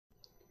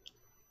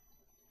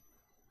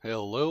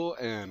Hello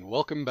and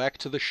welcome back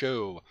to the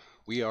show.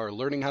 We are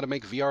learning how to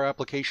make VR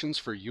applications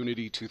for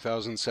Unity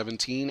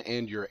 2017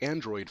 and your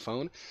Android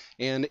phone.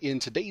 And in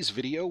today's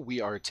video, we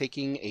are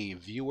taking a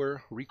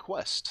viewer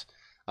request.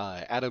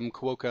 Adam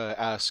Kuoka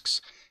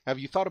asks, have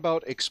you thought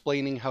about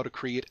explaining how to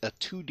create a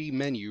 2D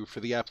menu for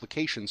the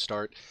application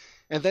start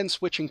and then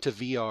switching to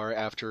VR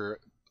after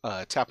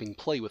tapping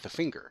play with a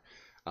finger?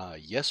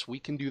 Yes, we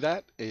can do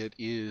that. It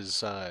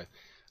is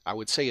I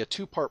would say a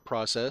two-part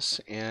process,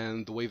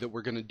 and the way that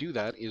we're going to do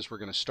that is we're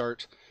going to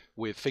start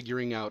with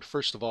figuring out,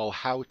 first of all,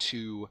 how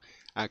to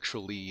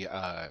actually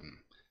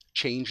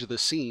change the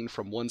scene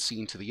from one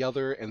scene to the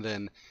other, and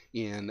then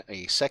in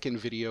a second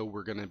video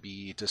we're going to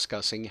be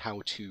discussing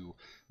how to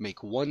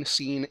make one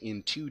scene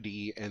in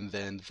 2D and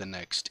then the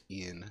next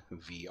in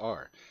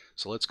VR.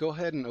 So let's go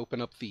ahead and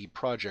open up the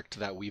project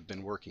that we've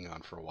been working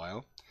on for a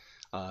while.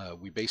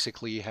 We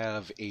basically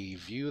have a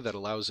view that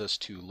allows us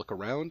to look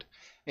around,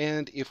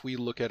 and if we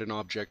look at an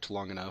object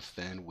long enough,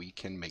 then we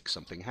can make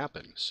something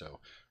happen.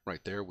 So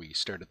right there, we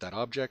stared at that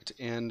object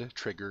and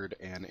triggered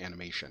an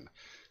animation.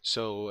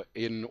 So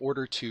in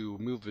order to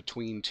move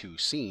between two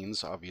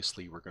scenes,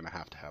 obviously we're going to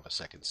have a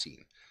second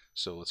scene.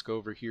 So let's go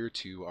over here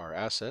to our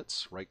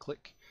assets,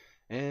 right-click,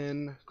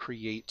 and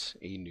create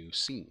a new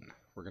scene.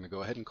 We're going to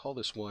go ahead and call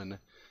this one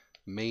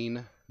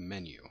Main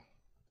Menu.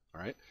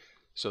 All right.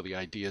 So the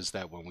idea is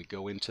that when we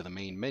go into the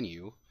main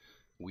menu,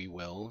 we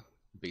will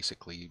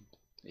basically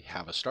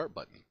have a start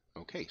button.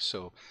 Okay,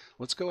 so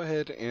let's go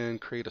ahead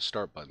and create a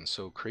start button.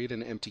 So create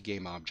an empty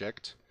game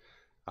object.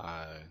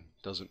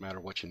 Doesn't matter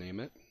what you name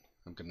it.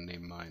 I'm going to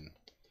name mine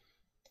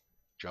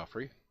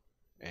Joffrey.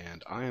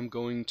 And I am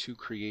going to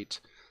create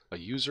a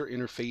user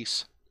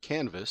interface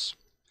canvas,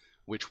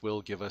 which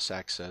will give us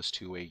access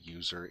to a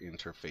user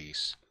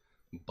interface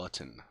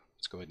button.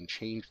 Let's go ahead and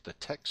change the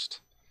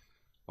text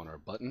on our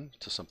button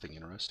to something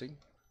interesting.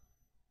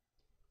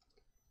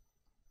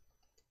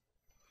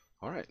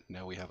 Alright,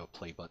 now we have a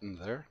play button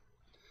there.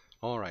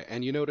 Alright,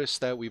 and you notice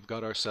that we've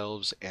got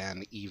ourselves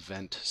an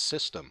event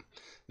system.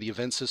 The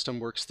event system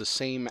works the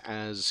same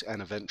as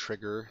an event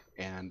trigger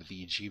and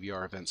the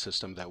GVR event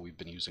system that we've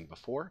been using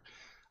before,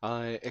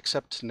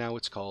 except now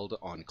it's called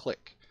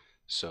onClick.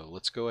 So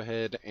let's go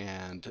ahead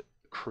and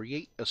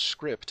create a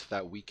script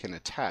that we can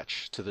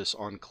attach to this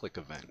onClick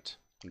event.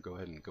 And go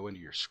ahead and go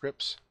into your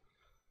scripts,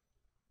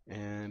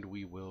 and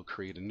we will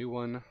create a new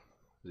one,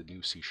 the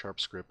new C#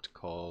 script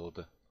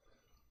called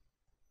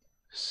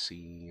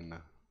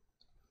SceneLoadinator.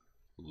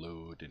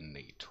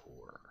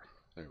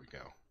 There we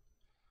go.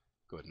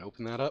 Go ahead and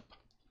open that up.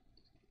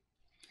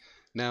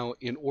 Now,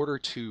 in order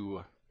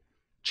to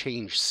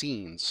change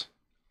scenes,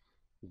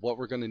 what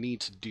we're going to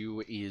need to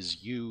do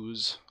is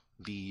use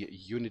the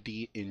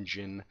Unity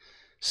Engine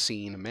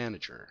Scene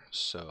Manager.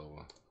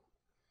 So,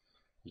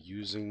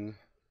 using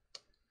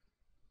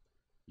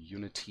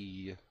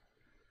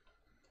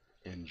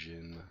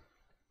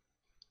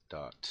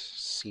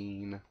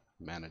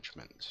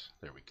UnityEngine.SceneManagement.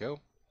 There we go.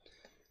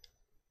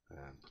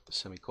 And put the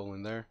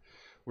semicolon there.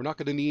 We're not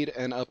going to need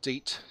an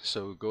update,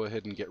 so go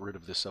ahead and get rid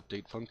of this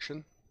update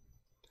function.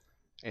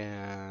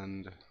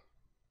 And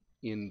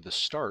in the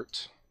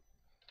start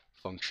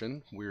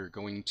function, we're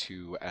going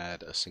to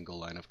add a single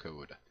line of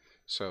code.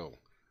 So,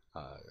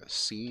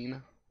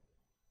 scene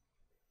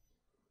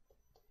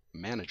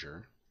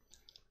manager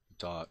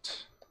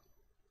dot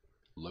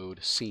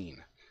load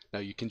scene. Now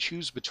you can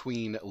choose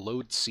between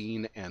load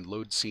scene and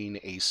load scene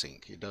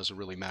async. It doesn't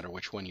really matter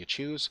which one you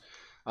choose.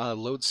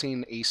 Load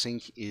scene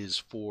async is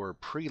for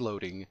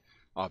preloading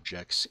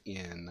objects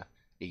in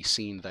a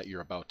scene that you're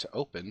about to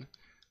open,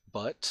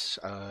 but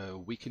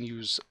we can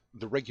use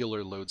the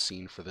regular load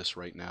scene for this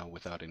right now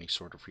without any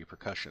sort of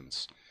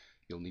repercussions.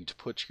 You'll need to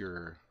put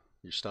your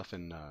stuff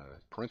in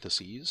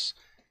parentheses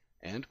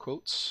and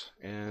quotes,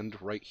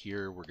 and right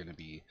here we're going to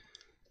be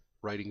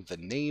writing the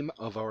name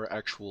of our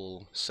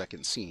actual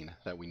second scene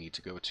that we need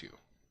to go to.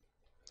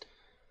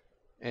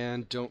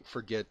 And don't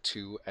forget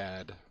to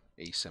add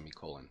a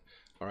semicolon.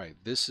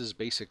 Alright, this is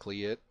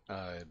basically it.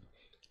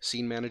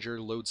 Scene manager,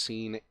 load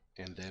scene,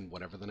 and then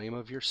whatever the name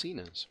of your scene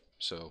is.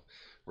 So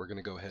we're going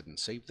to go ahead and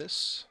save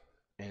this,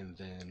 and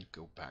then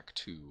go back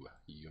to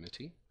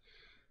Unity,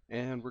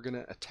 and we're going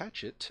to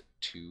attach it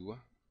to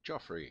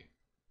Joffrey.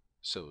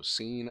 So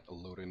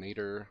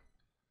SceneLoadinator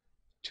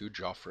to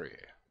Joffrey.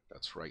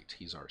 That's right,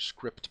 he's our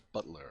script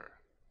butler.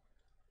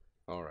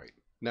 Alright,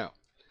 now,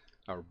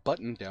 our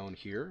button down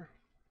here,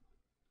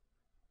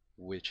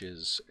 which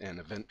is an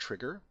event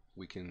trigger,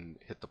 we can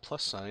hit the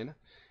plus sign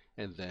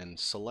and then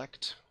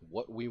select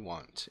what we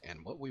want.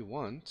 And what we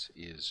want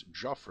is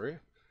Joffrey,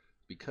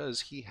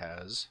 because he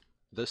has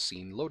the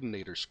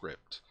SceneLoadinator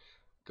script.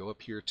 Go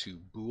up here to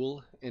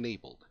Bool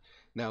enabled.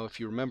 Now, if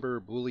you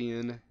remember,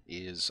 Boolean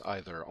is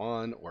either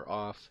on or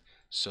off,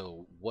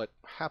 so what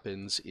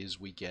happens is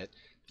we get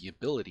the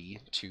ability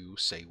to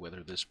say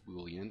whether this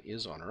Boolean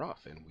is on or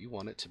off, and we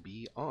want it to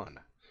be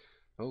on.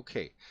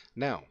 Okay,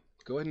 now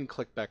go ahead and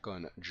click back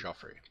on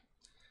Joffrey.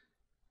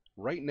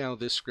 Right now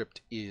this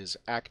script is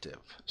active,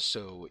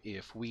 so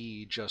if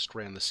we just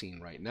ran the scene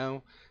right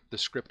now, the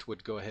script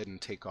would go ahead and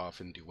take off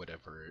and do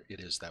whatever it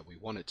is that we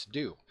want it to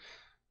do.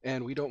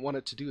 And we don't want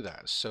it to do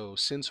that, so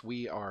since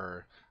we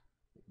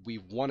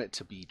want it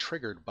to be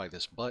triggered by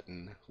this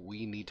button,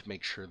 we need to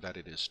make sure that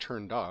it is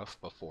turned off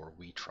before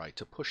we try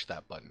to push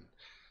that button.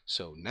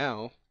 So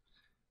now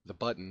the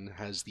button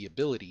has the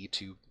ability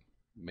to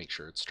make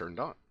sure it's turned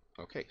on.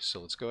 Okay, so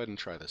let's go ahead and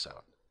try this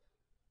out.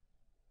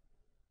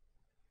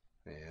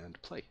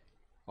 And play.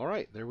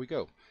 Alright, there we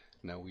go.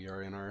 Now we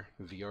are in our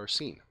VR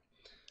scene.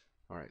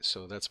 Alright,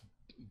 so that's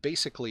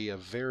basically a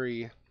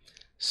very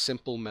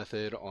simple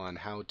method on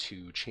how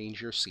to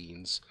change your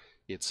scenes.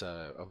 It's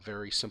a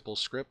very simple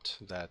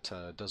script that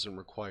doesn't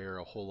require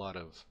a whole lot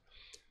of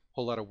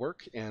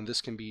work, and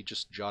this can be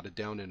just jotted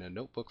down in a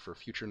notebook for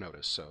future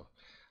notice, so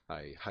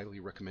I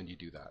highly recommend you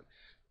do that.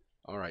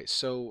 Alright,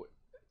 so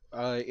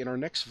in our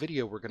next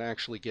video we're going to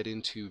actually get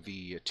into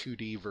the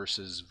 2D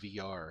versus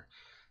VR,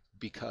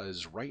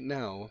 because right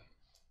now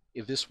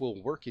this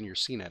will work in your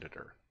scene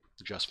editor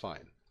just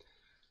fine.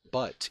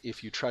 But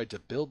if you tried to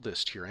build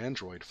this to your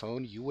Android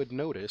phone, you would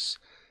notice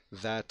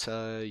that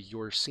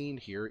your scene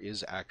here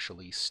is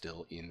actually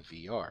still in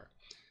VR.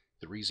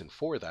 The reason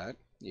for that,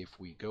 if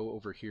we go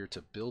over here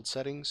to Build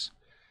Settings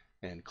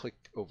and click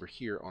over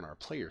here on our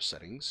Player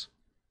Settings,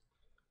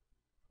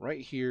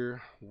 right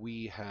here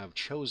we have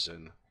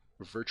chosen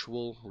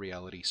Virtual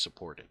Reality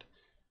Supported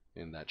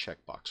in that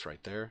checkbox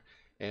right there,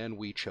 and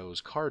we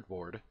chose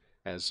Cardboard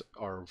as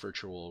our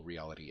virtual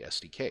reality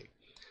SDK.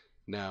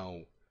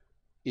 Now,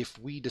 if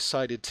we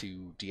decided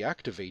to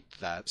deactivate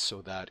that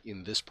so that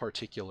in this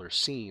particular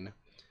scene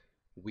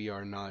we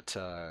are not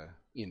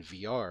in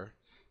VR,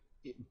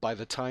 by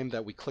the time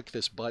that we click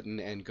this button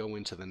and go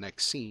into the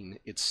next scene,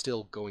 it's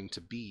still going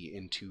to be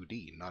in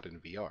 2D, not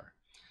in VR.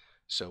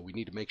 So we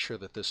need to make sure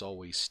that this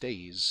always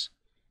stays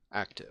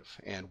active,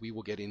 and we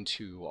will get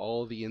into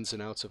all the ins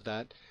and outs of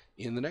that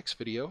in the next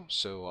video,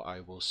 so I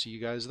will see you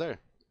guys there.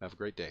 Have a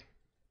great day.